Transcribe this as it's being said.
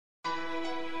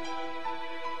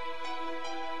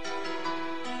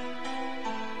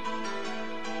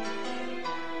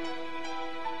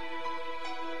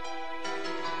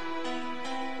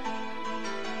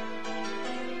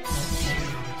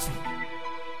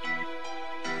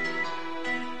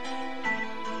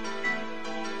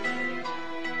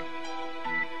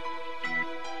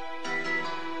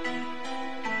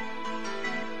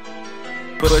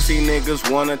Pussy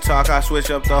niggas wanna talk, I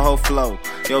switch up the whole flow.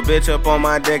 Yo bitch up on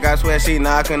my dick, I swear she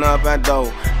knocking up my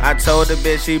door. I told the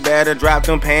bitch she better drop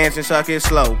them pants and suck it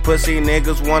slow. Pussy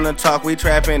niggas wanna talk, we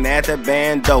trapping at the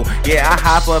bando. Yeah, I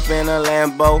hop up in a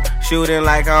Lambo, shooting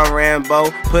like I'm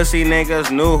Rambo. Pussy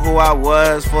niggas knew who I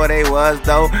was, for they was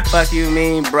though. Fuck you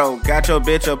mean, bro, got your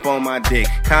bitch up on my dick.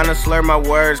 Kinda slur my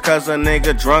words cause a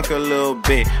nigga drunk a little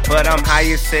bit. But I'm high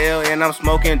as hell and I'm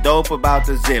smoking dope about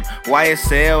the zip.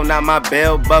 YSL, not my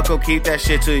belt buckle, keep that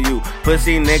shit to you.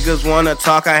 Pussy niggas wanna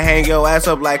talk, I hang your ass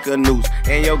up like a noose.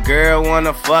 And your girl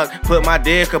wanna fuck, put my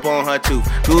dick up on her tooth.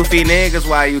 Goofy niggas,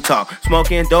 why you talk?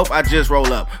 Smoking dope, I just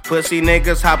roll up. Pussy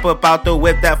niggas hop up out the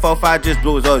whip, that 4-5 just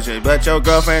blew those shit. But your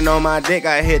girlfriend on my dick,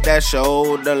 I hit that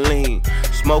shoulder lean.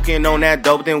 Smoking on that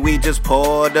dope, then we just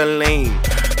pour the lean.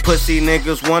 Pussy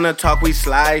niggas wanna talk, we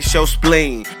slide, show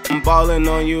spleen. I'm ballin'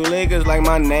 on you niggas like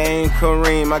my name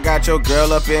Kareem. I got your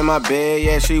girl up in my bed,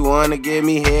 yeah, she wanna give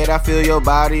me head. I fill your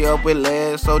body up with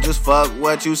lead, so just fuck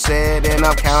what you said. And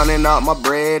I'm counting up my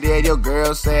bread, yeah, your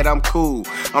girl said I'm cool.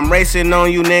 I'm racing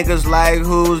on you niggas like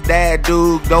who's that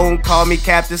dude? Don't call me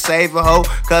Captain Save a Hoe,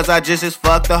 cause I just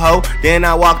fucked the hoe. Then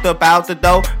I walked up out the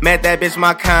door, met that bitch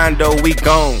my condo, we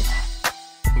gone.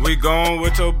 We gone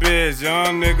with your bitch,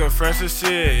 young nigga, fresh as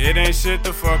shit. It ain't shit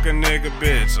to fuck a nigga,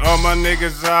 bitch. All my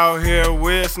niggas out here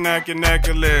with snacking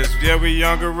necklace. Yeah, we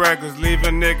younger reckless, leave a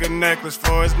nigga necklace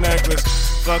for his necklace.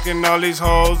 Fucking all these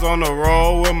hoes on the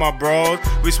road with my bros.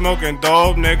 We smoking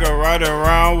dope, nigga, riding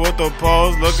around with the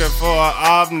poles. Looking for a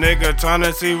op, nigga,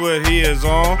 tryna see what he is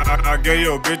on. I gave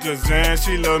your bitch a Zan,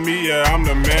 she love me, yeah, I'm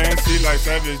the man. She like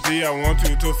Savage D, I want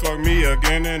you to fuck me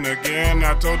again and again.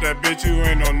 I told that bitch you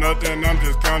ain't on nothing, I'm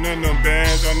just counting them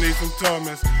bands, I need some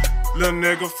tummies. Little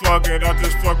nigga, fuck it, I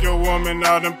just fuck your woman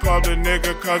out in public,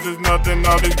 nigga, cause it's nothing,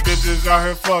 all these bitches out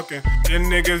here fucking.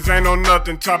 Them niggas ain't on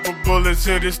nothing, chopper bullets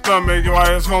hit his stomach,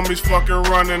 why his homies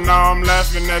fucking running, now I'm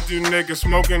laughing at you niggas,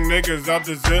 smoking niggas out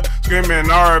the zip, screaming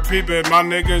RIP, but my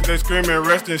niggas, they screaming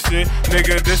rest and shit.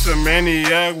 Nigga, this a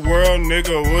maniac world,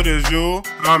 nigga, what is you?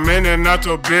 I'm in and out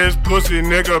your bitch, pussy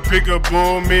nigga,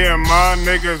 peekaboo, me and my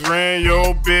niggas ran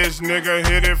your bitch, nigga,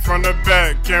 hit it from the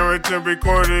back, Carrington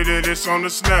recorded it, it's on the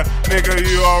snap. Nigga,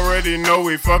 you already know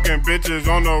we fucking bitches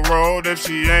on the road. If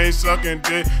she ain't sucking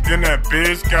dick, then that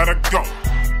bitch gotta go.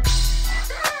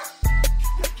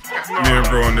 Me and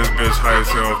bro and this bitch high as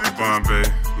hell off the Bombay,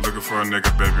 looking for a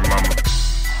nigga baby mama.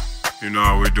 You know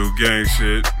how we do gang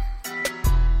shit.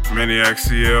 Maniac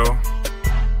CL,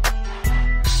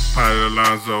 Pilot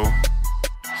Alonzo,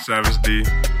 Savage D.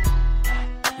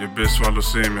 Your bitch swallow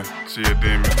semen, she a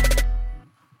demon.